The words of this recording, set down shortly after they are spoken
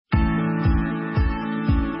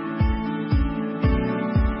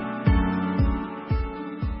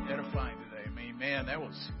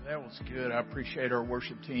That was good. I appreciate our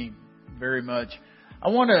worship team very much. I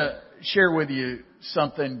want to share with you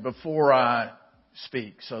something before I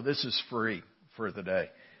speak. So this is free for the day.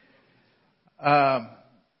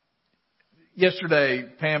 Yesterday,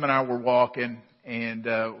 Pam and I were walking in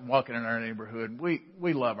our neighborhood.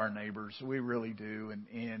 We love our neighbors. We really do.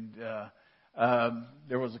 And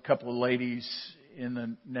there was a couple of ladies in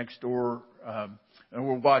the next door, and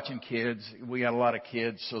we're watching kids. We got a lot of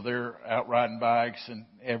kids, so they're out riding bikes and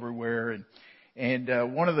everywhere. And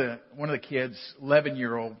one of the kids,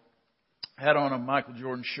 11-year-old, had on a Michael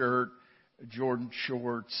Jordan shirt, Jordan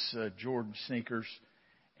shorts, Jordan sneakers,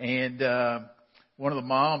 and one of the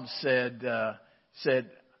moms said,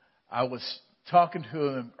 I was talking to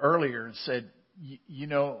him earlier and said, you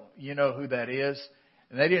know who that is?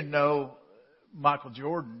 And they didn't know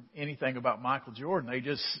anything about Michael Jordan. They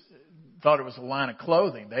just thought it was a line of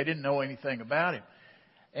clothing. They didn't know anything about him.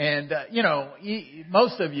 And,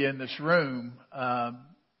 most of you in this room,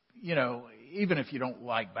 even if you don't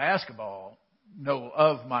like basketball, know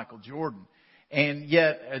of Michael Jordan. And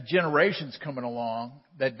yet a generation's coming along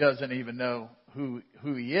that doesn't even know who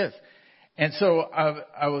he is. And so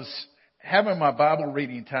I was having my Bible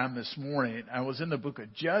reading time this morning. I was in the book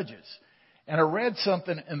of Judges. And I read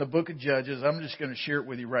something in the book of Judges. I'm just going to share it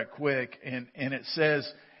with you right quick. And it says,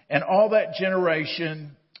 and all that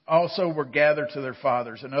generation also were gathered to their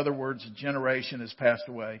fathers. In other words, a generation has passed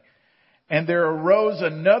away. And there arose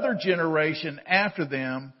another generation after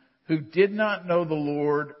them who did not know the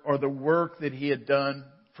Lord or the work that he had done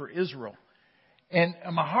for Israel. And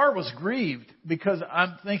my heart was grieved because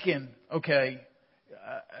I'm thinking, okay,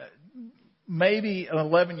 maybe an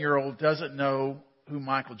 11-year-old doesn't know who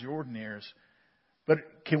Michael Jordan is. But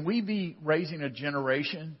can we be raising a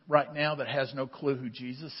generation right now that has no clue who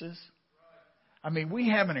Jesus is? I mean, we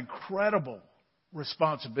have an incredible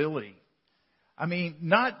responsibility. I mean,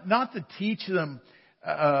 not to teach them,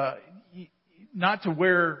 not to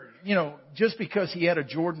wear, just because he had a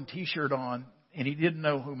Jordan t-shirt on and he didn't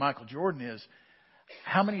know who Michael Jordan is.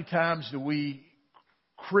 How many times do we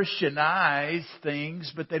Christianize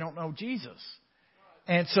things, but they don't know Jesus?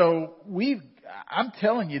 And so I'm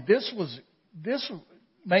telling you, this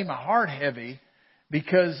made my heart heavy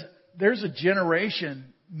because there's a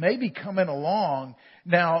generation maybe coming along.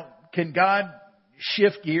 Now, can God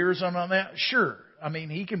shift gears on that? Sure. I mean,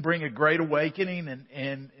 he can bring a great awakening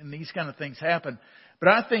and these kind of things happen. But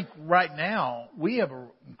I think right now we have an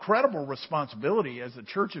incredible responsibility as the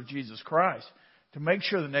Church of Jesus Christ to make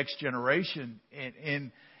sure the next generation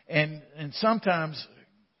and sometimes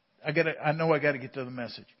I know I got to get to the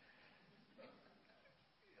message.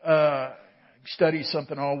 Study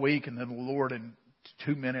something all week and then the Lord in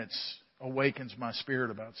 2 minutes awakens my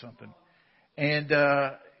spirit about something. And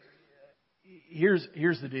here's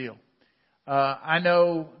the deal. I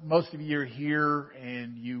know most of you are here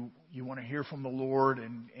and you want to hear from the Lord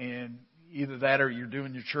and either that or you're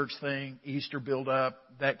doing your church thing, Easter build up,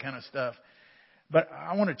 that kind of stuff. But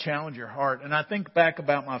I want to challenge your heart. And I think back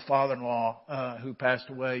about my father-in-law who passed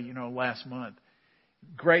away, last month.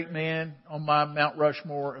 Great man on my Mount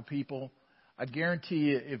Rushmore of people. I guarantee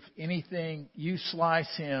you, if anything, you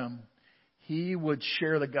slice him, he would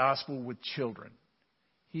share the gospel with children.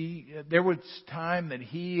 There was time that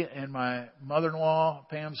he and my mother-in-law,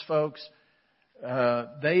 Pam's folks,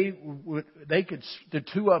 the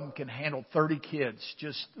two of them can handle 30 kids,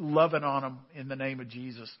 just loving on them in the name of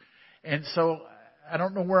Jesus. And so I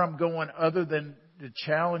don't know where I'm going other than to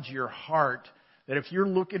challenge your heart that if you're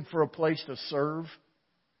looking for a place to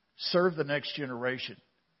serve the next generation.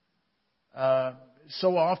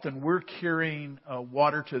 So often we're carrying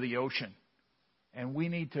water to the ocean. And we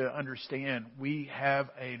need to understand we have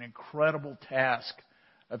an incredible task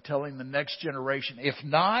of telling the next generation. If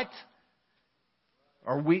not,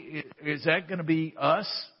 is that going to be us?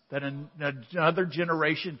 That another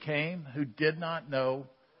generation came who did not know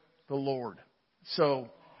the Lord. So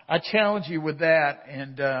I challenge you with that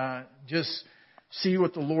and just see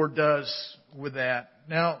what the Lord does with that.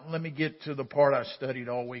 Now, let me get to the part I studied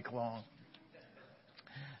all week long.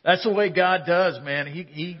 That's the way God does, man.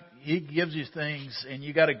 He gives you things and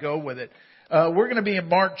you got to go with it. We're going to be in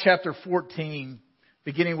Mark chapter 14,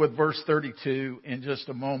 beginning with verse 32 in just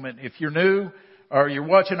a moment. If you're new or you're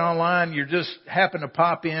watching online, you just happen to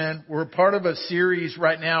pop in. We're part of a series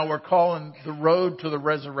right now we're calling The Road to the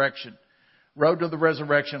Resurrection. Road to the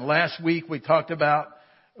Resurrection. Last week we talked about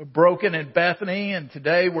broken in Bethany, and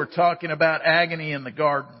today we're talking about agony in the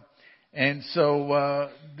garden. And so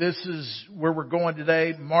this is where we're going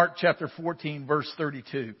today, Mark chapter 14, verse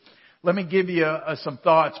 32. Let me give you some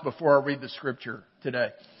thoughts before I read the scripture today.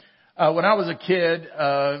 When I was a kid,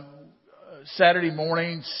 Saturday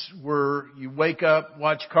mornings where you wake up,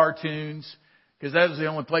 watch cartoons, because that was the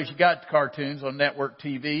only place you got cartoons, on network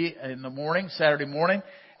TV in the morning, Saturday morning.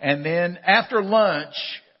 And then after lunch,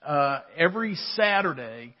 every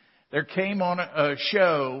Saturday, there came on a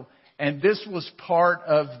show, and this was part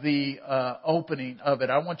of the opening of it.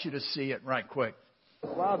 I want you to see it right quick.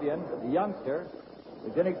 Slavian, the youngster,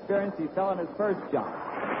 is inexperienced. He fell on his first jump.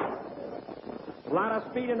 A lot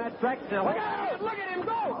of speed in that track still. Look at him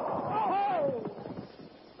go! Oh!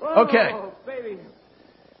 Okay. Oh, baby.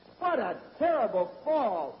 What a terrible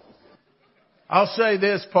fall. I'll say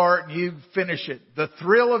this part and you finish it. The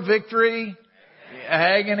thrill of victory, the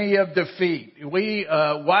agony of defeat. We,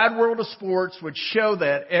 Wide World of Sports would show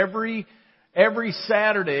that every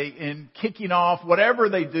Saturday in kicking off whatever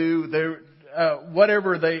they do,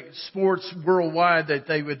 sports worldwide that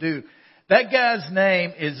they would do. That guy's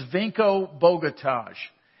name is Vinko Bogataj,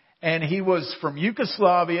 and he was from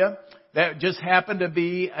Yugoslavia. That just happened to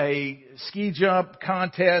be a ski jump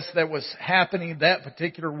contest that was happening that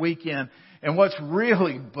particular weekend. And what's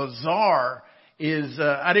really bizarre is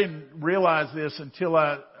I didn't realize this until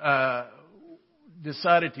I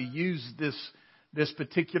decided to use this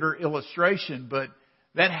particular illustration, but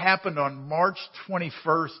that happened on March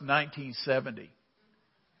 21st, 1970.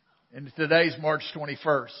 And today's March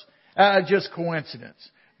 21st. Just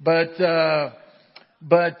coincidence. But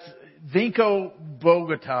Vinko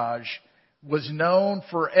Bogataj was known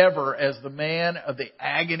forever as the man of the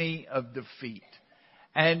agony of defeat.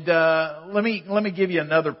 And let me give you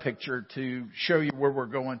another picture to show you where we're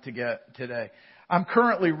going to get today. I'm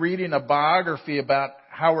currently reading a biography about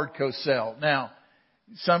Howard Cosell. Now,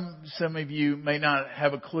 some of you may not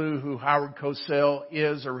have a clue who Howard Cosell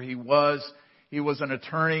is or he was. He was an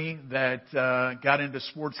attorney that got into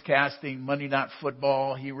sportscasting, Monday Night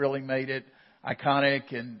Football. He really made it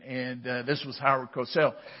iconic, and this was Howard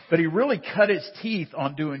Cosell. But he really cut his teeth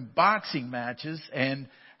on doing boxing matches, and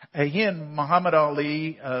he and Muhammad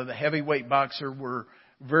Ali, the heavyweight boxer, were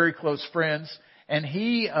very close friends. And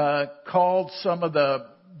he called some of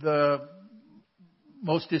the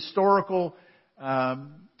most historical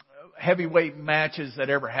heavyweight matches that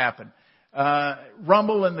ever happened.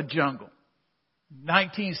 Rumble in the Jungle,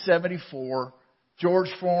 1974, George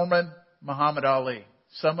Foreman, Muhammad Ali.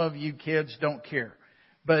 Some of you kids don't care.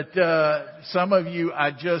 But some of you,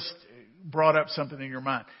 I just brought up something in your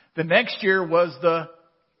mind. The next year was the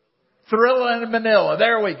Thrilla in Manila.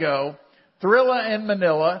 There we go. Thrilla in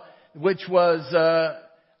Manila, which was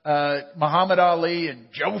Muhammad Ali and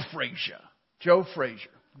Joe Frazier.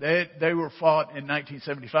 They were fought in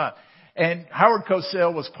 1975. And Howard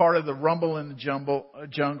Cosell was part of the Rumble in the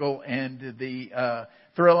Jungle and the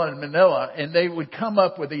Thrilla in Manila. And they would come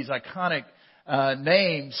up with these iconic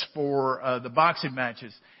names for the boxing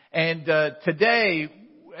matches. And today,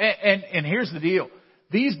 and here's the deal.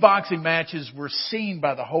 These boxing matches were seen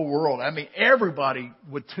by the whole world. I mean, everybody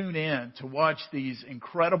would tune in to watch these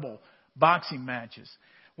incredible boxing matches.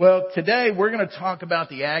 Well, today we're going to talk about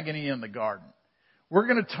the agony in the garden. We're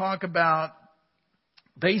going to talk about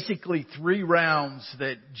basically 3 rounds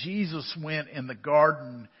that Jesus went in the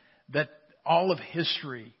garden that all of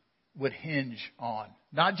history would hinge on.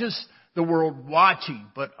 Not just the world watching,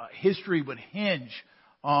 but history would hinge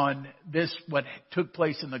on this, what took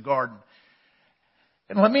place in the garden.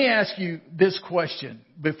 And let me ask you this question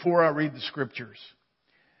before I read the scriptures.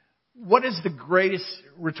 What is the greatest,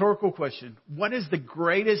 rhetorical question, what is the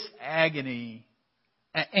greatest agony,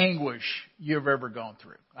 anguish you've ever gone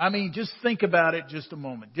through? I mean, just think about it just a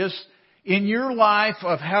moment. Just in your life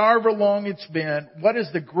of however long it's been, what is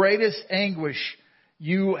the greatest anguish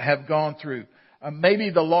you have gone through? Maybe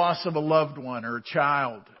the loss of a loved one or a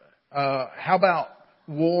child. How about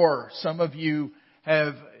war? Some of you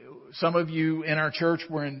in our church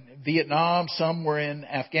were in Vietnam. Some were in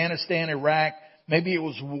Afghanistan, Iraq. Maybe it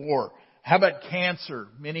was war. How about cancer?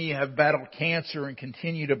 Many have battled cancer and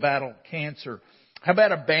continue to battle cancer. How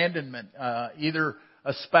about abandonment? Either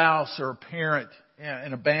a spouse or a parent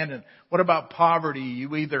and abandoned. What about poverty?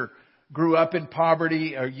 You either grew up in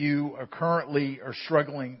poverty or you are currently are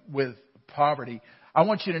struggling with poverty. I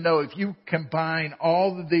want you to know if you combine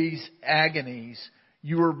all of these agonies,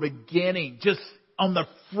 you are beginning just on the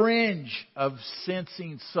fringe of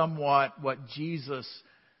sensing somewhat what Jesus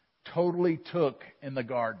totally took in the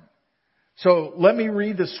garden. So let me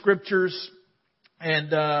read the scriptures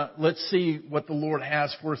and let's see what the Lord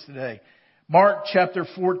has for us today. Mark chapter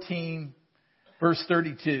 14, verse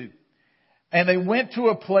 32. And they went to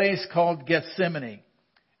a place called Gethsemane.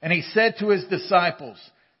 And he said to his disciples,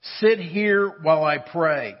 "Sit here while I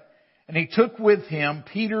pray." And he took with him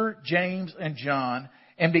Peter, James, and John,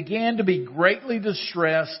 and began to be greatly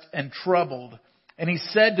distressed and troubled. And he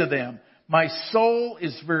said to them, "My soul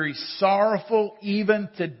is very sorrowful, even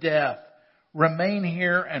to death. Remain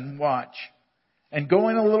here and watch." And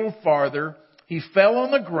going a little farther, he fell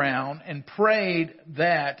on the ground and prayed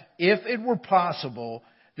that, if it were possible,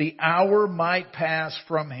 the hour might pass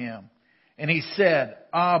from him. And he said,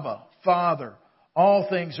 "Abba, Father, all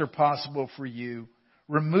things are possible for you.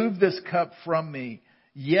 Remove this cup from me.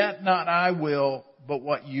 Yet not I will, but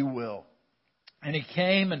what you will." And he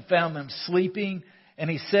came and found them sleeping. And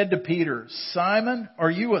he said to Peter, "Simon, are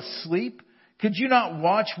you asleep? Could you not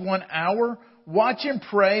watch 1 hour? Watch and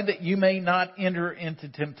pray that you may not enter into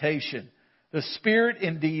temptation. The spirit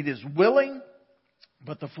indeed is willing,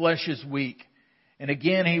 but the flesh is weak." And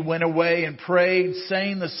again he went away and prayed,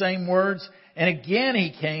 saying the same words. And again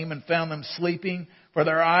he came and found them sleeping, for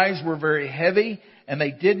their eyes were very heavy, and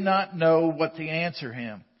they did not know what to answer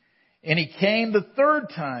him. And he came the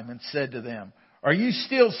third time and said to them, "Are you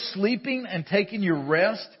still sleeping and taking your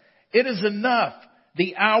rest? It is enough.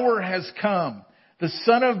 The hour has come. The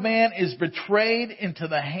Son of Man is betrayed into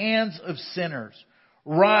the hands of sinners.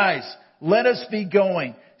 Rise, let us be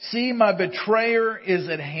going. See, my betrayer is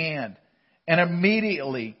at hand." And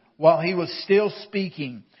immediately, while he was still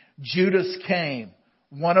speaking, Judas came,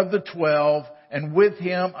 one of the 12, and with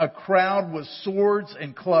him a crowd with swords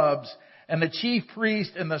and clubs, and the chief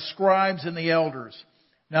priest and the scribes and the elders.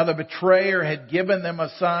 Now the betrayer had given them a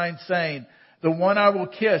sign, saying, "The one I will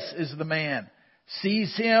kiss is the man.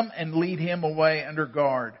 Seize him and lead him away under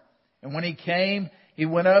guard." And when he came, he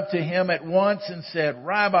went up to him at once and said,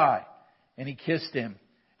 "Rabbi," and he kissed him.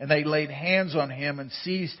 And they laid hands on him and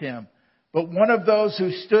seized him. But one of those who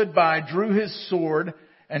stood by drew his sword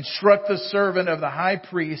and struck the servant of the high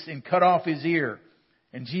priest and cut off his ear.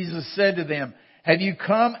 And Jesus said to them, "Have you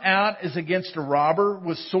come out as against a robber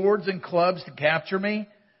with swords and clubs to capture me?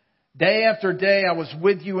 Day after day I was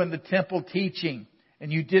with you in the temple teaching,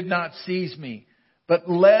 and you did not seize me. But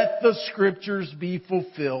let the scriptures be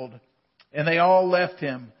fulfilled." And they all left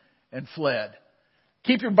him and fled.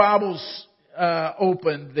 Keep your Bibles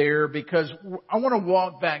open there, because I want to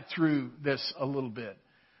walk back through this a little bit.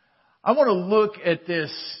 I want to look at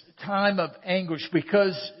this time of anguish,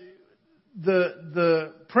 because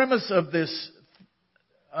the premise of this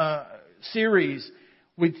series,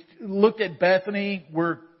 we looked at Bethany.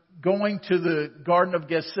 We're going to the Garden of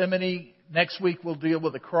Gethsemane. Next week we'll deal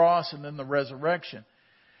with the cross and then the resurrection.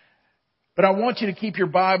 But I want you to keep your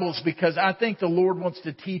Bibles, because I think the Lord wants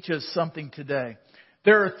to teach us something today.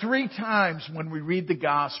 There are 3 times when we read the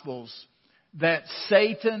Gospels that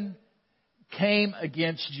Satan came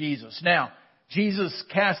against Jesus. Now, Jesus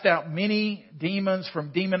cast out many demons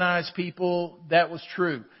from demonized people. That was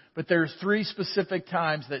true. But there's 3 specific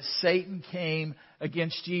times that Satan came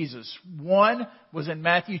against Jesus. One was in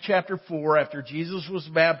Matthew chapter 4, after Jesus was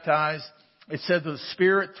baptized. It said the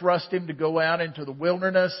Spirit thrust him to go out into the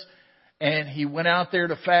wilderness, and he went out there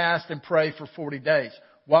to fast and pray for 40 days.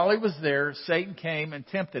 While he was there, Satan came and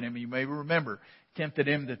tempted him. You may remember, tempted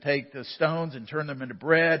him to take the stones and turn them into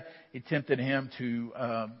bread. He tempted him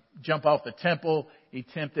to jump off the temple. He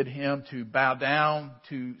tempted him to bow down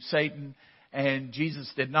to Satan. And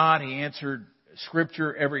Jesus did not. He answered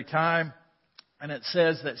Scripture every time. And it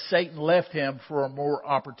says that Satan left him for a more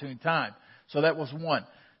opportune time. So that was one.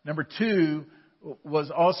 Number 2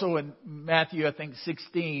 was also in Matthew, I think,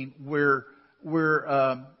 16, where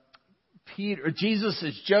Jesus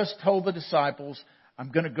has just told the disciples, "I'm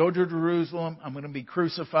going to go to Jerusalem. I'm going to be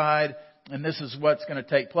crucified. And this is what's going to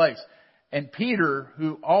take place." And Peter,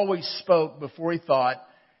 who always spoke before he thought,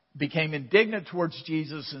 became indignant towards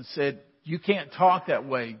Jesus and said, "You can't talk that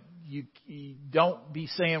way. You don't be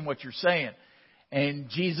saying what you're saying." And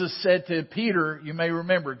Jesus said to Peter, you may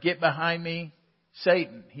remember, "Get behind me,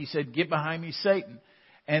 Satan." He said, "Get behind me, Satan."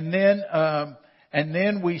 And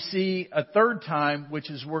then we see a third time, which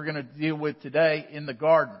is we're going to deal with today, in the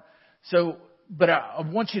garden. So, but I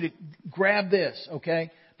want you to grab this,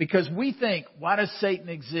 okay? Because we think, why does Satan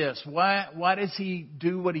exist? Why does he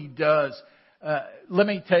do what he does? Let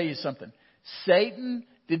me tell you something. Satan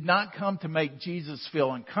did not come to make Jesus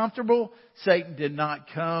feel uncomfortable. Satan did not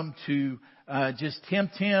come to just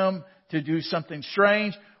tempt him to do something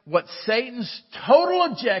strange. What Satan's total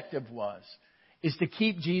objective is to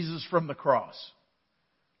keep Jesus from the cross.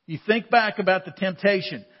 You think back about the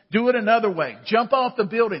temptation. Do it another way. Jump off the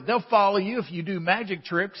building. They'll follow you if you do magic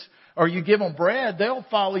tricks or you give them bread. They'll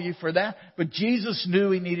follow you for that. But Jesus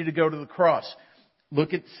knew he needed to go to the cross.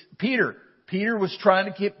 Look at Peter. Peter was trying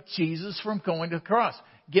to keep Jesus from going to the cross.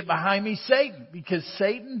 "Get behind me, Satan," because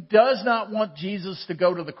Satan does not want Jesus to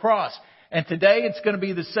go to the cross. And today it's going to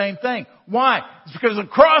be the same thing. Why? It's because the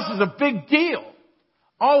cross is a big deal.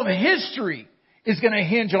 All of history is going to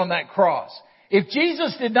hinge on that cross. If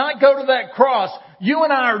Jesus did not go to that cross, you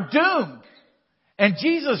and I are doomed. And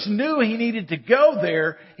Jesus knew He needed to go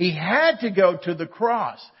there. He had to go to the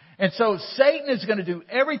cross. And so Satan is going to do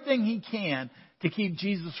everything he can to keep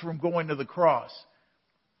Jesus from going to the cross.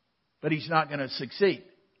 But he's not going to succeed.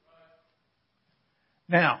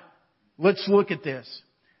 Now, let's look at this.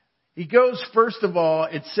 He goes, first of all,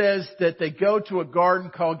 it says that they go to a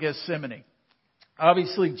garden called Gethsemane.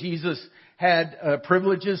 Obviously, Jesus had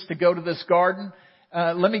privileges to go to this garden.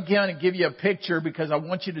 Let me kind of give you a picture because I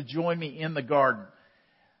want you to join me in the garden.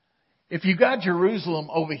 If you got Jerusalem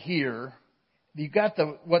over here, you got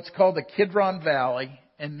what's called the Kidron Valley,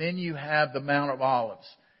 and then you have the Mount of Olives.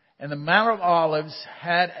 And the Mount of Olives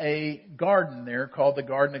had a garden there called the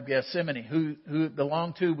Garden of Gethsemane. Who it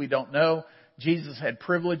belonged to, we don't know. Jesus had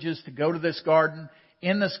privileges to go to this garden.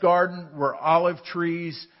 In this garden were olive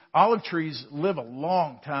trees. Olive trees live a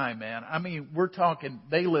long time, man. I mean, we're talking,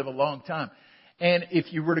 they live a long time. And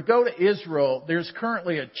if you were to go to Israel, there's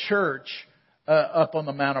currently a church up on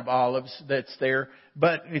the Mount of Olives that's there.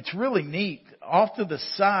 But it's really neat. Off to the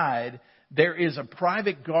side, there is a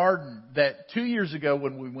private garden that 2 years ago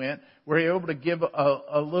when we went, we were able to give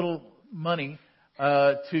a little money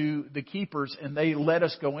to the keepers, and they let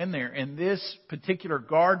us go in there. And this particular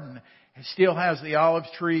garden still has the olive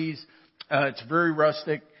trees. It's very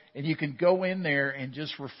rustic, and you can go in there and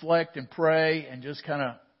just reflect and pray and just kind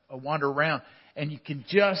of wander around. And you can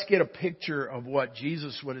just get a picture of what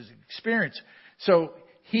Jesus would have experienced. So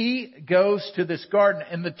He goes to this garden,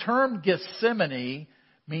 and the term Gethsemane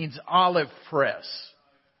means olive press.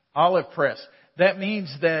 Olive press. That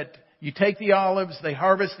means that you take the olives, they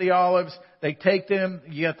harvest the olives, they take them,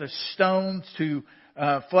 you get the stones to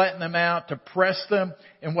flatten them out, to press them,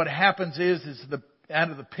 and what happens is out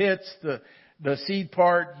of the pits, the seed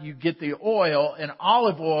part, you get the oil, and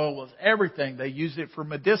olive oil was everything. They used it for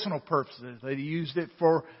medicinal purposes. They used it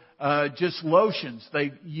for just lotions.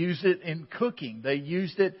 They used it in cooking. They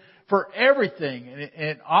used it for everything.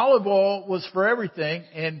 And olive oil was for everything.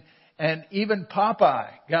 And even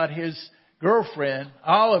Popeye got his girlfriend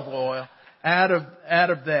olive oil out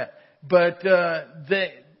of that. But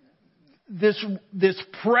this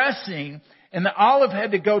pressing, and the olive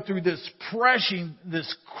had to go through this pressing,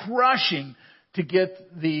 this crushing to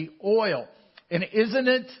get the oil. And isn't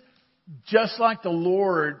it just like the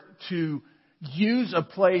Lord to use a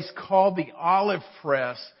place called the olive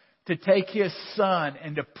press to take His Son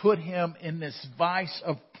and to put Him in this vice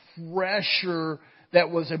of pressure that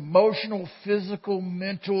was emotional, physical,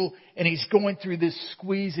 mental, and He's going through this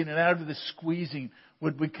squeezing, and out of this squeezing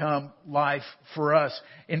would become life for us.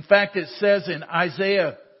 In fact, it says in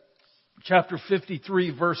Isaiah chapter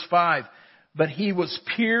 53 verse 5, but He was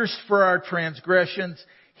pierced for our transgressions.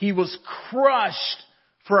 He was crushed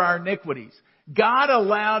for our iniquities. God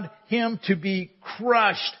allowed Him to be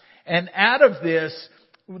crushed. And out of this,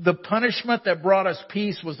 the punishment that brought us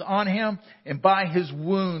peace was on Him. And by His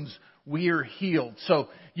wounds, we are healed. So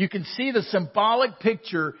you can see the symbolic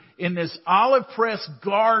picture in this olive press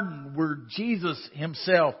garden where Jesus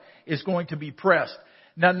Himself is going to be pressed.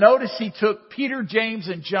 Now notice He took Peter, James,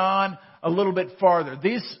 and John a little bit farther.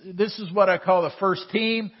 This is what I call the first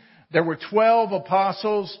team. There were 12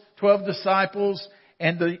 apostles, 12 disciples,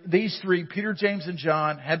 and these three, Peter, James, and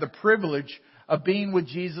John, had the privilege of being with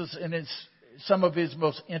Jesus in some of His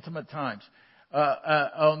most intimate times.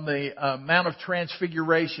 On the Mount of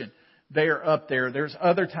Transfiguration, they are up there. There's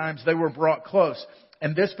other times they were brought close.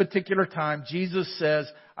 And this particular time, Jesus says,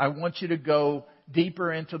 I want you to go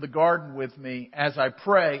deeper into the garden with me as I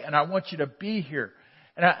pray, and I want you to be here.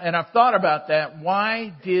 And I've thought about that.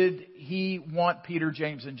 Why did He want Peter,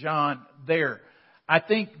 James, and John there? I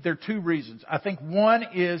think there are two reasons. I think one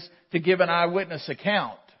is to give an eyewitness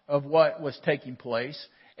account of what was taking place.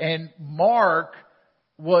 And Mark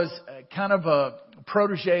was kind of a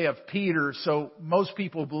protege of Peter, so most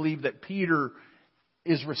people believe that Peter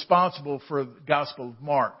is responsible for the Gospel of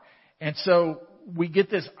Mark. And so we get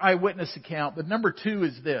this eyewitness account. But number two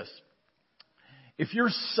is this. If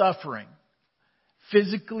you're suffering,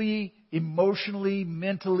 physically, emotionally,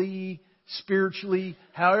 mentally, spiritually,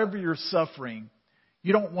 however you're suffering,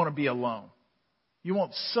 you don't want to be alone. You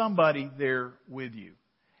want somebody there with you.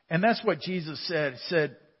 And that's what Jesus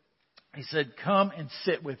said. He said, come and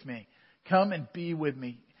sit with me. Come and be with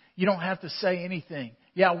me. You don't have to say anything.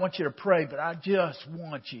 Yeah, I want you to pray, but I just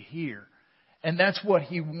want you here. And that's what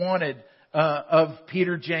He wanted of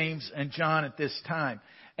Peter, James, and John at this time.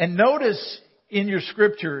 And notice in your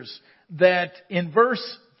scriptures that in verse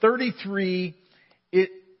 33,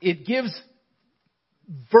 it gives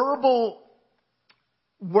verbal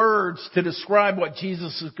words to describe what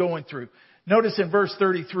Jesus is going through. Notice in verse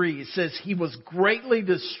 33, it says he was greatly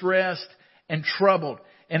distressed and troubled.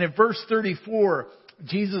 And in verse 34,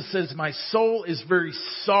 Jesus says, my soul is very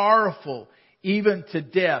sorrowful, even to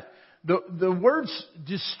death. The words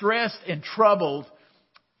distressed and troubled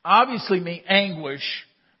obviously mean anguish,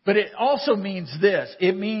 but it also means this.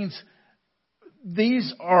 It means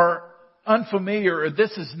these are unfamiliar, or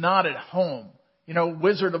this is not at home. You know,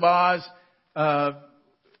 Wizard of Oz,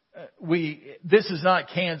 this is not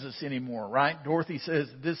Kansas anymore, right? Dorothy says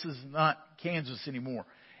this is not Kansas anymore.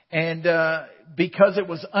 And because it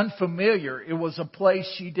was unfamiliar, it was a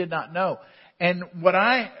place she did not know. And what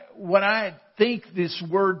I think this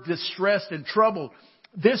word distressed and troubled,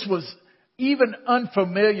 this was even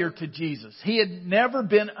unfamiliar to Jesus. He had never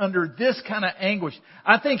been under this kind of anguish.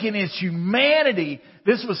 I think in his humanity,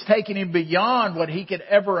 this was taking him beyond what he could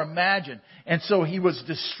ever imagine. And so he was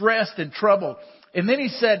distressed and troubled. And then he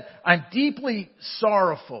said, I'm deeply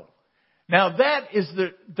sorrowful. Now that is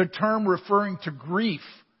the term referring to grief.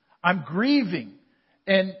 I'm grieving.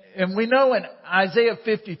 And we know in Isaiah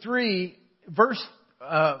 53, verse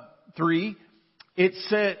 3,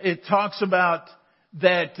 it talks about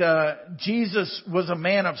that Jesus was a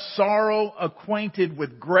man of sorrow, acquainted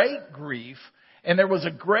with great grief, and there was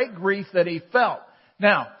a great grief that he felt.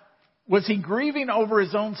 Now, was he grieving over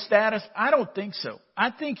his own status? I don't think so.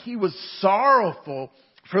 I think he was sorrowful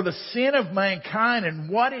for the sin of mankind and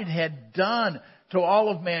what it had done to all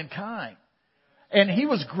of mankind. And he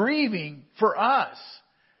was grieving for us.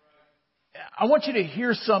 I want you to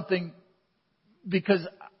hear something, because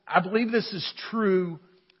I believe this is true,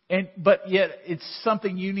 but yet it's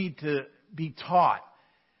something you need to be taught.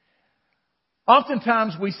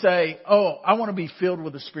 Oftentimes we say, oh, I want to be filled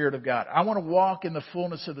with the Spirit of God. I want to walk in the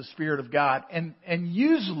fullness of the Spirit of God. And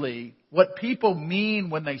usually what people mean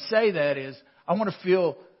when they say that is, I want to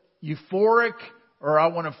feel euphoric, or I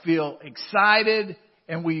want to feel excited,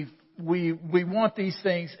 and we want these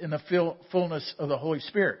things in the fullness of the Holy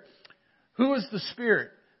Spirit. Who is the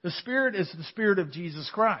Spirit? The Spirit is the Spirit of Jesus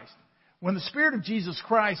Christ. When the Spirit of Jesus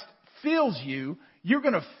Christ fills you, you're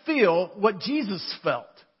going to feel what Jesus felt.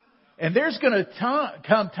 And there's going to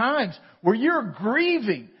come times where you're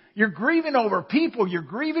grieving. You're grieving over people. You're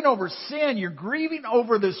grieving over sin. You're grieving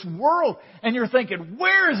over this world. And you're thinking,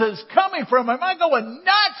 where is this coming from? Am I going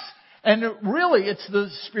nuts? And really, it's the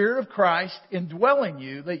Spirit of Christ indwelling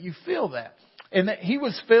you that you feel that. And that he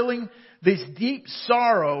was feeling this deep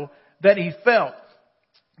sorrow that he felt.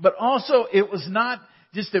 But also, it was not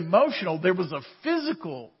just emotional. There was a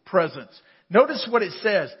physical presence. Notice what it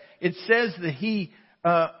says. It says that he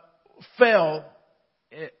fell.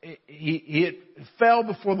 He fell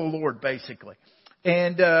before the Lord, basically.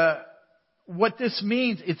 And what this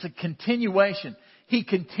means, it's a continuation. He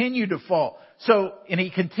continued to fall. And he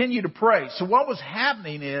continued to pray. So what was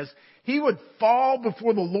happening is, he would fall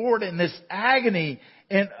before the Lord in this agony,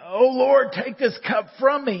 and, oh Lord, take this cup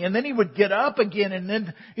from me. And then he would get up again, and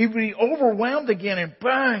then he would be overwhelmed again, and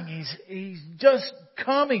bang, he's just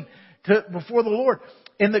coming before the Lord.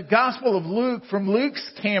 In the Gospel of Luke, from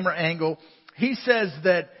Luke's camera angle, he says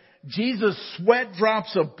that Jesus sweat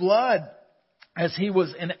drops of blood as he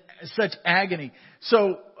was in such agony.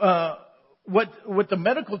 So, what the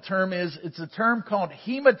medical term is, it's a term called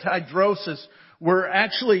hematidrosis, where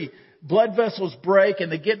actually blood vessels break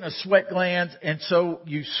and they get in the sweat glands, and so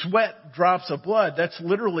you sweat drops of blood. That's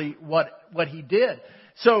literally what he did.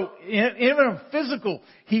 So even physical,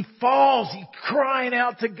 he falls, he's crying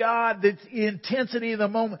out to God, the intensity of the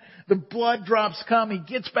moment, the blood drops come, he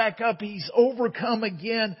gets back up, he's overcome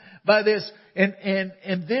again by this, and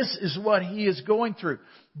this is what he is going through.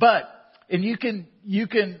 But, and you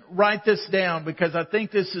can write this down, because I think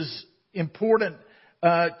this is important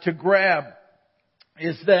to grab,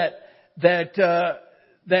 is that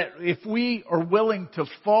if we are willing to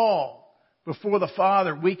fall before the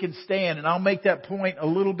Father, we can stand. And I'll make that point a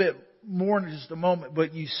little bit more in just a moment.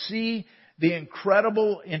 But you see the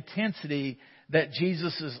incredible intensity that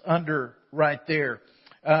Jesus is under right there.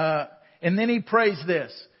 And then he prays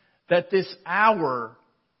this, that this hour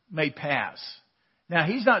may pass. Now,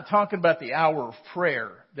 he's not talking about the hour of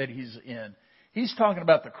prayer that he's in. He's talking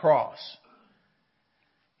about the cross.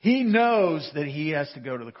 He knows that he has to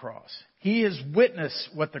go to the cross. He has witnessed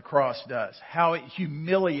what the cross does, how it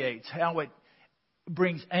humiliates, how it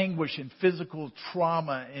brings anguish and physical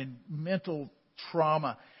trauma and mental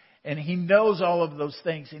trauma. And he knows all of those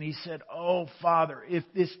things. And he said, oh, Father, if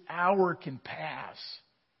this hour can pass,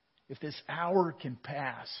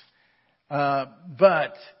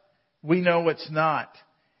 but we know it's not.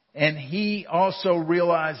 And he also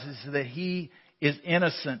realizes that he is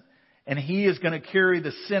innocent. And he is going to carry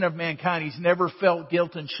the sin of mankind. He's never felt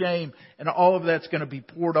guilt and shame. And all of that's going to be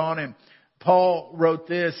poured on him. Paul wrote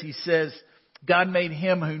this. He says, God made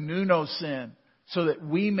him who knew no sin so that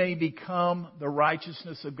we may become the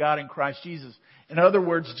righteousness of God in Christ Jesus. In other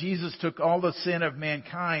words, Jesus took all the sin of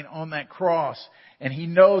mankind on that cross. And he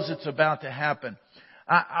knows it's about to happen.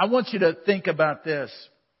 I want you to think about this.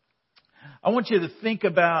 I want you to think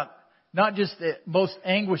about not just the most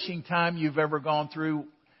anguishing time you've ever gone through,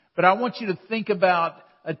 but I want you to think about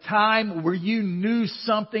a time where you knew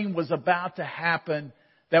something was about to happen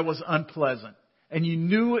that was unpleasant. And you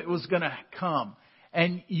knew it was going to come.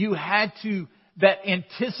 And you had to, that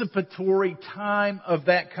anticipatory time of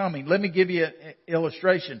that coming. Let me give you an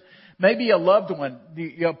illustration. Maybe a loved one,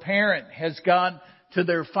 your parent has gone to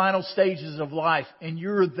their final stages of life and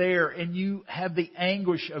you're there and you have the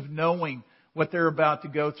anguish of knowing what they're about to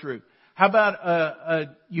go through. How about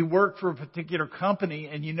you work for a particular company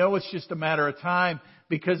and you know it's just a matter of time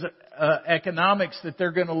because economics that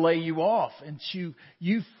they're going to lay you off, and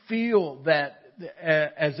you feel that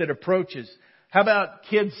as it approaches. How about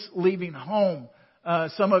kids leaving home?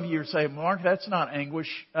 Some of you are saying, Mark, that's not anguish,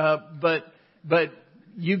 but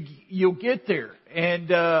you'll get there,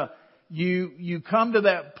 and you come to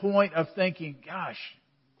that point of thinking, gosh,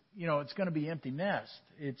 you know, it's going to be empty nest.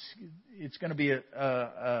 It's going to be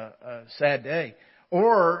a sad day.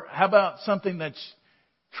 Or how about something that's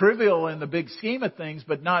trivial in the big scheme of things,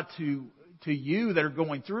 but not to you that are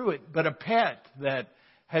going through it, but a pet that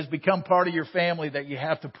has become part of your family that you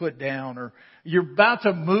have to put down, or you're about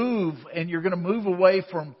to move and you're going to move away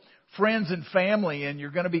from friends and family and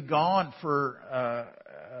you're going to be gone for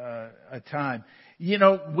a time. You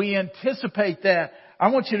know, we anticipate that. I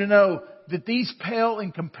want you to know that these pale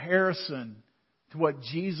in comparison to what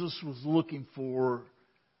Jesus was looking for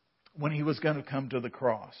when he was going to come to the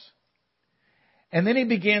cross. And then he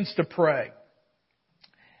begins to pray.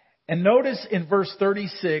 And notice in verse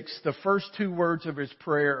 36, the first two words of his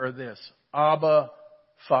prayer are this: Abba,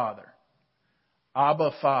 Father.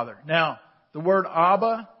 Abba, Father. Now, the word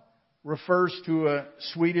Abba refers to a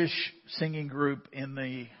Swedish singing group in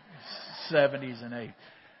the 70s and 80s.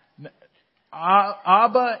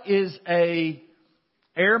 Abba is a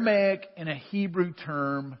Aramaic and a Hebrew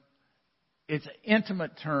term. It's an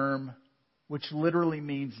intimate term which literally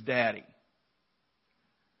means daddy.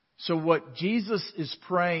 So what Jesus is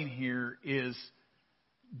praying here is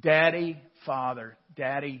daddy, Father,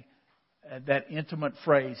 daddy, that intimate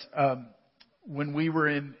phrase. When we were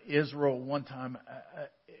in Israel one time,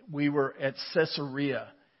 we were at Caesarea.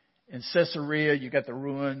 In Caesarea, you got the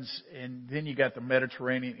ruins, and then you got the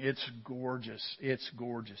Mediterranean. It's gorgeous. It's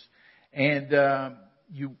gorgeous. And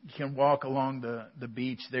you can walk along the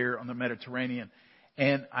beach there on the Mediterranean.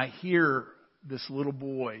 And I hear this little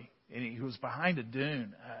boy, and he was behind a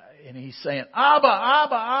dune, and he's saying, Abba,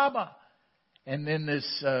 Abba, Abba. And then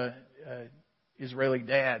this Israeli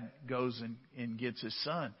dad goes and gets his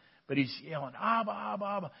son. But he's yelling, Abba, Abba,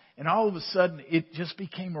 Abba. And all of a sudden, it just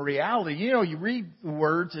became a reality. You know, you read the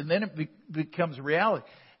words, and then it becomes a reality.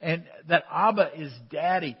 And that Abba is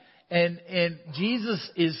daddy. And Jesus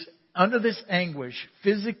is under this anguish,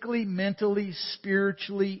 physically, mentally,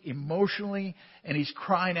 spiritually, emotionally, and he's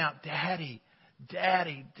crying out, Daddy,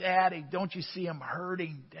 Daddy, Daddy, don't you see I'm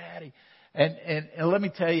hurting, Daddy? And let me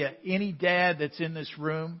tell you, any dad that's in this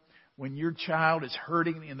room, when your child is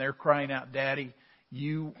hurting and they're crying out, Daddy,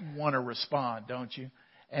 you want to respond, don't you?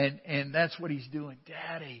 And that's what he's doing,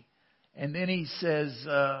 Daddy. And then he says,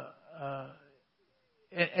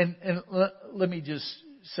 let me just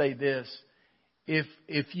say this.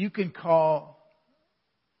 If you can call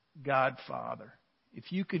God Father,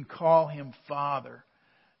 if you can call him Father,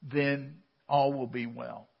 then all will be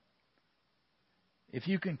well. If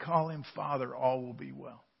you can call him Father, all will be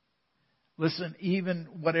well. Listen, even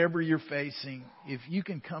whatever you're facing, if you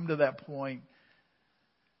can come to that point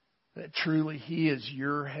that truly he is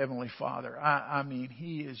your Heavenly Father, I mean,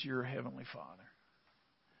 he is your Heavenly Father,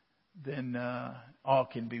 then all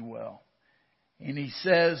can be well. And he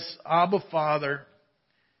says, Abba, Father,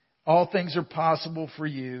 all things are possible for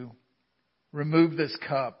you. Remove this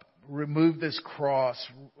cup. Remove this cross.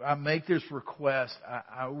 I make this request.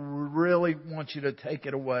 I really want you to take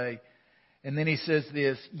it away. And then he says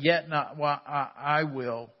this, yet not what I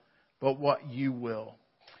will, but what you will.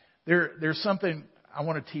 There's something I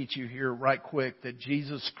want to teach you here right quick that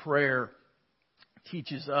Jesus' prayer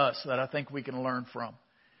teaches us that I think we can learn from.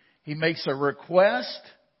 He makes a request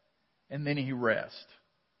and then he rests.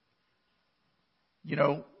 You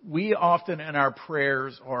know, we often in our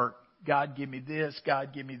prayers are God, give me this.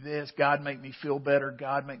 God, give me this. God, make me feel better.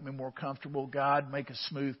 God, make me more comfortable. God, make a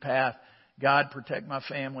smooth path. God, protect my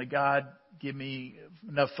family. God, give me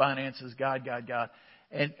enough finances. God.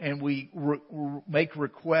 And we make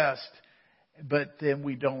requests, but then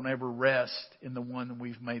we don't ever rest in the one that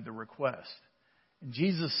we've made the request. And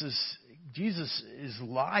Jesus'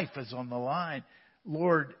 life is on the line.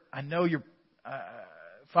 Lord, I know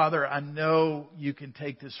Father, I know you can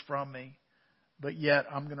take this from me, but yet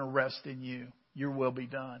I'm going to rest in you. Your will be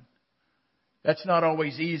done. That's not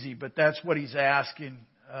always easy, but that's what he's asking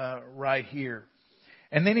right here.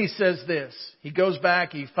 And then he says this. He goes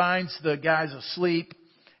back, he finds the guys asleep,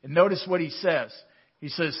 and notice what he says. He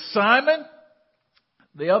says, Simon,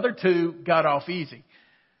 the other two got off easy.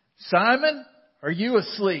 Simon, are you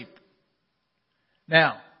asleep?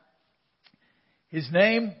 Now, his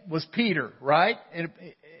name was Peter, right?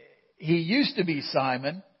 He used to be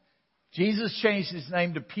Simon. Jesus changed his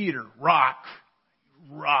name to Peter. Rock.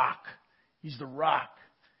 He's the rock.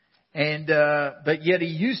 And, but yet he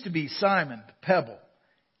used to be Simon, the pebble.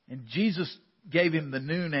 And Jesus gave him the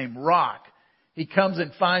new name, Rock. He comes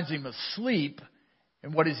and finds him asleep.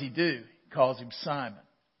 And what does he do? He calls him Simon.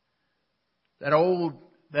 That old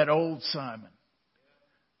Simon.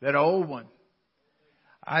 That old one.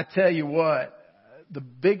 I tell you what, the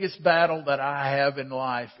biggest battle that I have in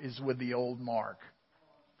life is with the old Mark.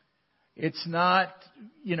 It's not,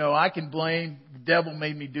 I can blame the devil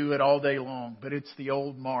made me do it all day long, but it's the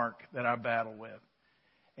old Mark that I battle with.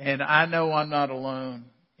 And I know I'm not alone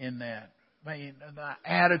in that. I mean, the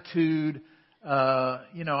attitude,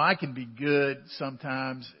 I can be good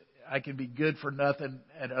sometimes. I can be good for nothing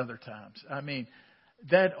at other times. I mean,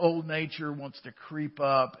 that old nature wants to creep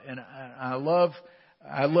up, and I love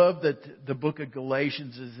that the book of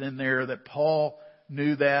Galatians is in there, that Paul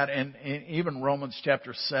knew that, and even Romans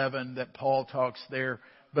chapter 7 that Paul talks there.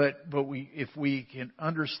 But if we can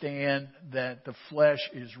understand that the flesh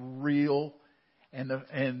is real and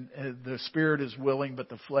the spirit is willing, but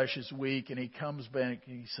the flesh is weak, and he comes back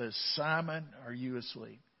and he says, Simon, are you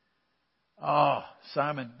asleep? Oh,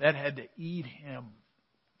 Simon, that had to eat him.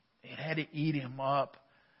 It had to eat him up.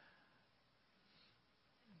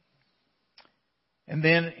 And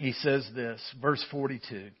then he says this, verse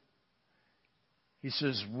 42. He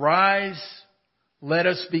says, Rise, let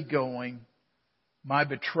us be going. My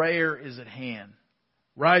betrayer is at hand.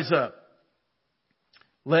 Rise up.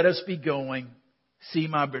 Let us be going. See,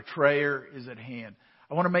 my betrayer is at hand.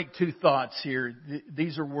 I want to make two thoughts here.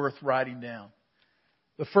 These are worth writing down.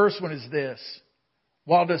 The first one is this.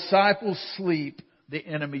 While disciples sleep, the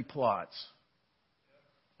enemy plots.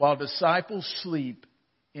 While disciples sleep,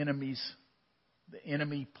 the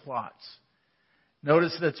enemy plots.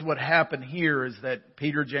 Notice that's what happened here, is that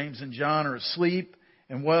Peter, James, and John are asleep.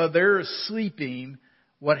 And while they're sleeping,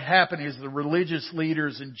 what happened is the religious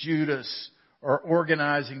leaders and Judas are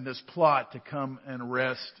organizing this plot to come and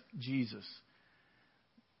arrest Jesus.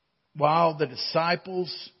 While the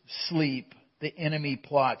disciples sleep, the enemy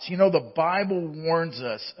plots. The Bible warns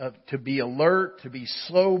us to be alert, to be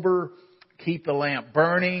sober, keep the lamp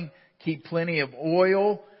burning, keep plenty of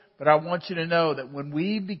oil. But I want you to know that when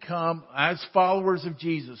we become, as followers of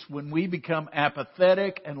Jesus, when we become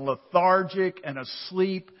apathetic and lethargic and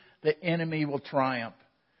asleep, the enemy will triumph.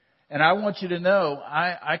 And I want you to know,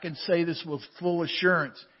 I can say this with full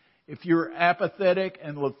assurance. If you're apathetic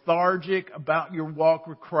and lethargic about your walk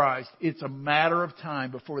with Christ, it's a matter of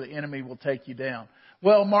time before the enemy will take you down.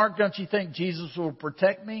 Well, Mark, don't you think Jesus will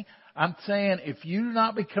protect me? I'm saying if you do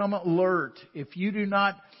not become alert, if you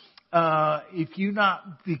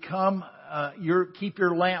become, keep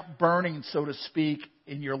your lamp burning, so to speak,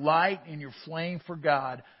 in your light, in your flame for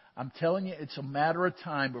God, I'm telling you, it's a matter of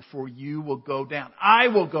time before you will go down. I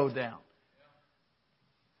will go down.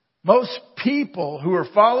 Most people who are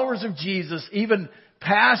followers of Jesus, even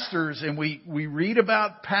pastors, and we read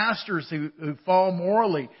about pastors who fall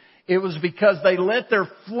morally, it was because they let their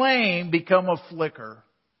flame become a flicker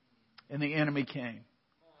and the enemy came.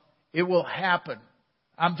 It will happen.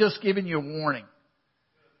 I'm just giving you a warning.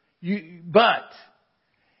 But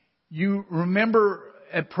you remember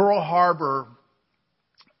at Pearl Harbor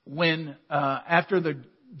when after the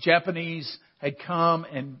Japanese had come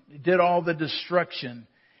and did all the destruction,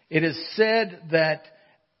 it is said that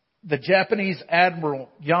the Japanese Admiral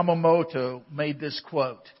Yamamoto made this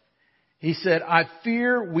quote. He said, I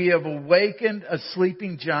fear we have awakened a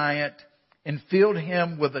sleeping giant and filled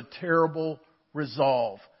him with a terrible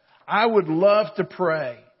resolve. I would love to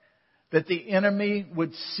pray that the enemy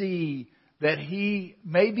would see that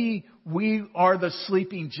maybe we are the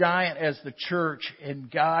sleeping giant as the church,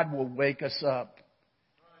 and God will wake us up.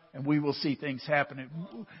 and we will see things happening.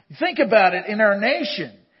 Think about it in our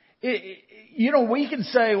nation. We can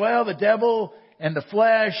say, well, the devil and the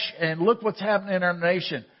flesh, and look what's happening in our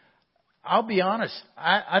nation. I'll be honest.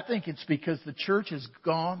 I think it's because the church has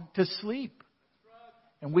gone to sleep.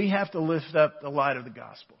 And we have to lift up the light of the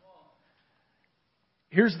gospel.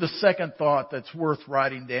 Here's the second thought that's worth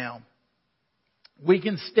writing down. We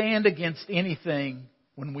can stand against anything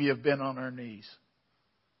when we have been on our knees.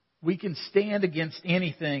 We can stand against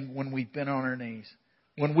anything when we've been on our knees.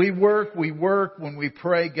 When we work, we work. When we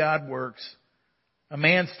pray, God works. A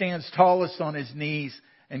man stands tallest on his knees,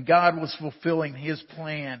 and God was fulfilling His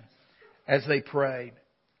plan as they prayed.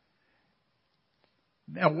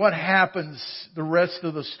 Now, what happens, the rest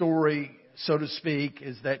of the story, so to speak,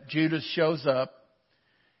 is that Judas shows up.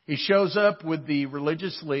 He shows up with the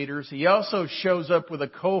religious leaders. He also shows up with a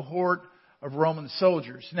cohort of Roman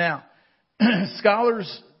soldiers. Now,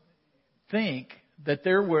 scholars think that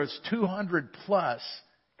there was 200 plus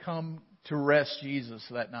come to arrest Jesus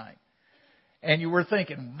that night. And you were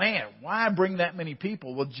thinking, man, why bring that many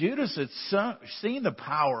people? Well, Judas had seen the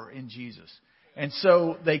power in Jesus. And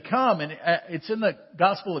so they come, and it's in the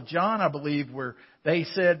Gospel of John, I believe, where they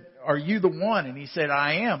said, are you the one? And he said,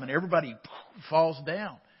 I am. And everybody falls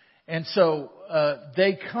down. And so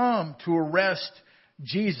they come to arrest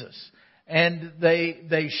Jesus. And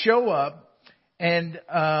they show up. And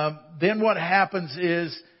then what happens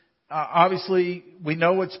is, obviously, we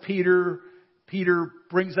know it's Peter. Peter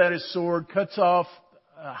brings out his sword, cuts off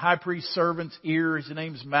a high priest's servant's ear. His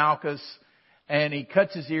name's Malchus. And he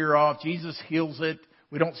cuts his ear off. Jesus heals it.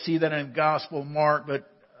 We don't see that in the Gospel of Mark, but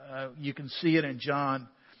you can see it in John.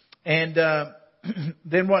 And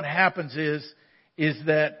then what happens is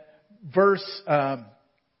that verse.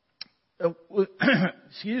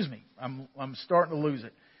 Excuse me, I'm starting to lose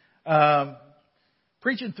it.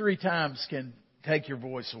 Preaching 3 times can take your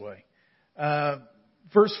voice away.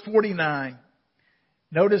 Verse 49.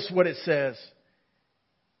 Notice what it says.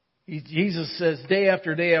 Jesus says, day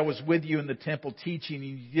after day I was with you in the temple teaching,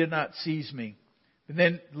 and you did not seize me. And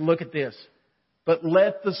then look at this. But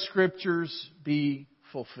let the Scriptures be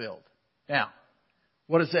fulfilled. Now,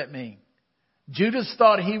 what does that mean? Judas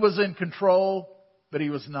thought he was in control, but he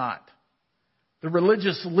was not. The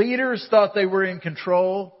religious leaders thought they were in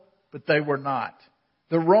control, but they were not.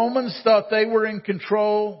 The Romans thought they were in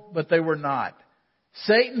control, but they were not.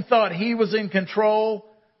 Satan thought he was in control,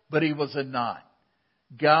 but he was not.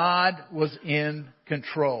 God was in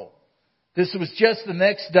control. This was just the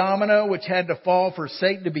next domino which had to fall for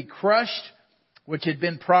Satan to be crushed, which had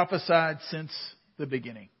been prophesied since the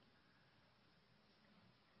beginning.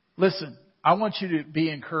 Listen, I want you to be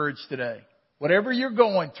encouraged today. Whatever you're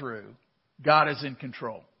going through, God is in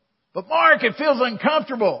control. But Mark, it feels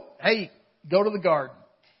uncomfortable. Hey, go to the garden.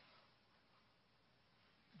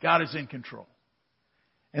 God is in control.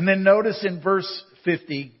 And then notice in verse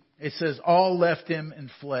 50, it says, all left him and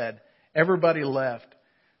fled. Everybody left.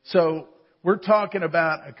 So we're talking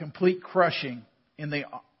about a complete crushing in the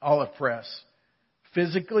olive press.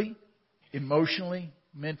 Physically, emotionally,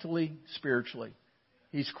 mentally, spiritually.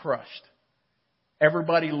 He's crushed.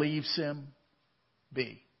 Everybody leaves him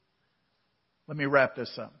be. Let me wrap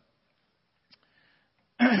this up.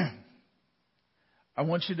 I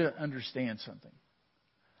want you to understand something.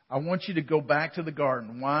 I want you to go back to the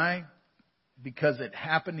garden. Why? Because it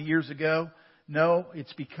happened years ago? No,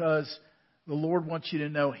 it's because the Lord wants you to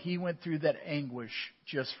know He went through that anguish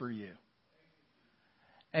just for you.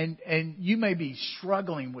 And you may be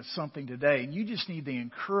struggling with something today, and you just need the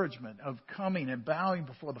encouragement of coming and bowing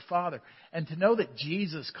before the Father, and to know that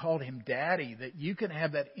Jesus called Him Daddy, that you can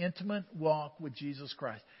have that intimate walk with Jesus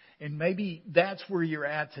Christ. And maybe that's where you're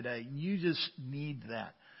at today. You just need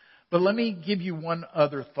that. But let me give you one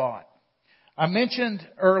other thought. I mentioned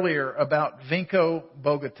earlier about Vinko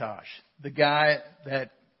Bogataj, the guy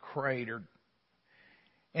that cratered.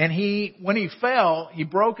 And when he fell, he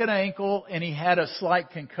broke an ankle and he had a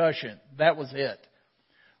slight concussion. That was it.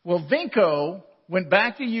 Well, Vinko went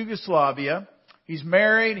back to Yugoslavia. He's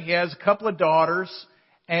married. He has a couple of daughters.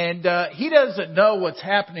 And he doesn't know what's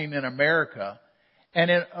happening in America. And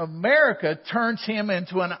in America turns him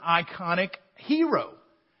into an iconic hero.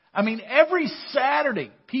 I mean, every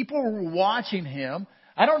Saturday, people were watching him.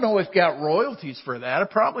 I don't know if he got royalties for that.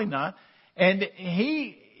 Probably not. And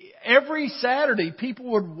every Saturday,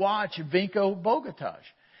 people would watch Vinko Bogataj.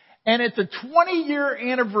 And at the 20-year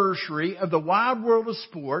anniversary of the Wide World of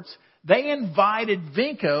Sports, they invited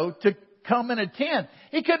Vinko to come and attend.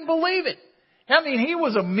 He couldn't believe it. I mean, he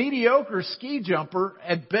was a mediocre ski jumper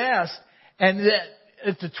at best. And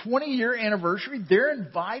at the 20-year anniversary, they're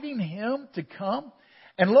inviting him to come.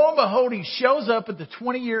 And lo and behold, he shows up at the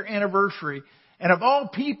 20-year anniversary. And of all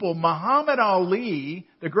people, Muhammad Ali,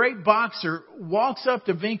 the great boxer, walks up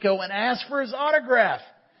to Vinko and asks for his autograph.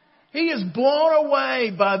 He is blown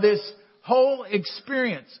away by this whole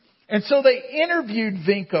experience. And so they interviewed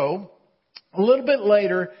Vinko a little bit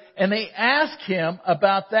later, and they asked him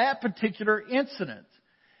about that particular incident.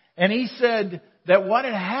 And he said that what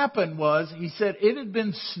had happened was, he said it had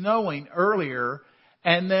been snowing earlier,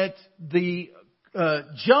 and that the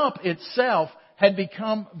jump itself had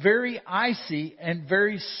become very icy and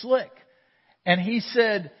very slick. And he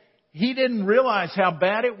said he didn't realize how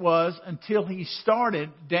bad it was until he started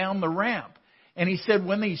down the ramp. And he said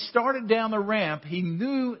when he started down the ramp, he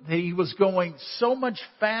knew that he was going so much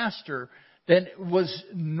faster than was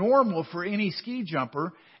normal for any ski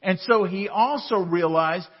jumper. And so he also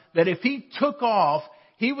realized that if he took off,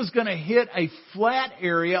 he was going to hit a flat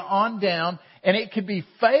area on down, and it could be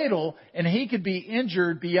fatal, and he could be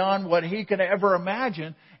injured beyond what he could ever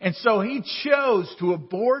imagine. And so he chose to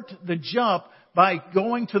abort the jump by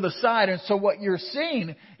going to the side. And so what you're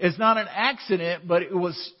seeing is not an accident, but it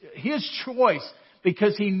was his choice,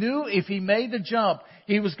 because he knew if he made the jump,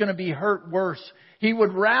 he was going to be hurt worse. He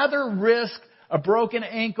would rather risk a broken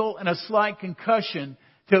ankle and a slight concussion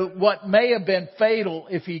to what may have been fatal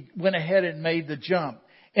if he went ahead and made the jump.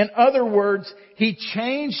 In other words, he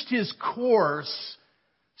changed his course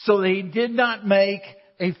so that he did not make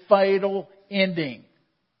a fatal ending.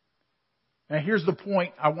 Now here's the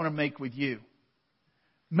point I want to make with you.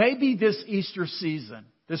 Maybe this Easter season,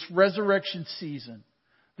 this resurrection season,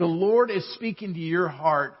 the Lord is speaking to your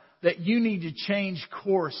heart that you need to change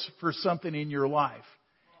course for something in your life.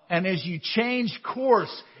 And as you change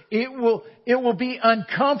course, it will be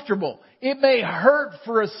uncomfortable. It may hurt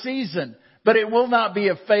for a season, but it will not be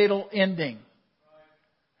a fatal ending.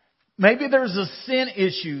 Maybe there's a sin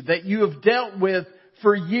issue that you have dealt with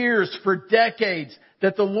for years, for decades,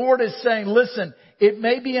 that the Lord is saying, listen, it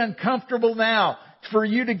may be uncomfortable now for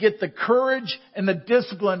you to get the courage and the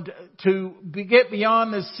discipline to get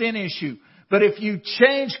beyond this sin issue. But if you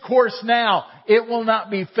change course now, it will not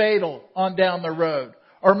be fatal on down the road.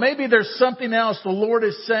 Or maybe there's something else the Lord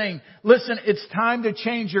is saying, listen, it's time to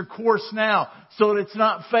change your course now so that it's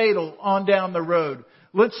not fatal on down the road.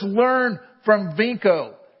 Let's learn from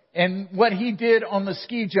Vinko and what he did on the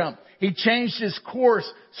ski jump. He changed his course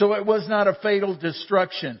so it was not a fatal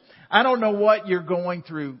destruction. I don't know what you're going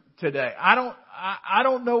through today. I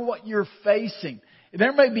don't know what you're facing.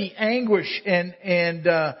 There may be anguish and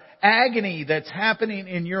agony that's happening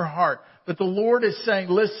in your heart. But the Lord is saying,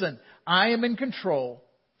 listen, I am in control.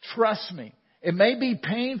 Trust me. It may be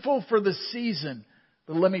painful for the season,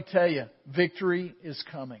 but let me tell you, victory is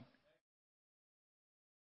coming.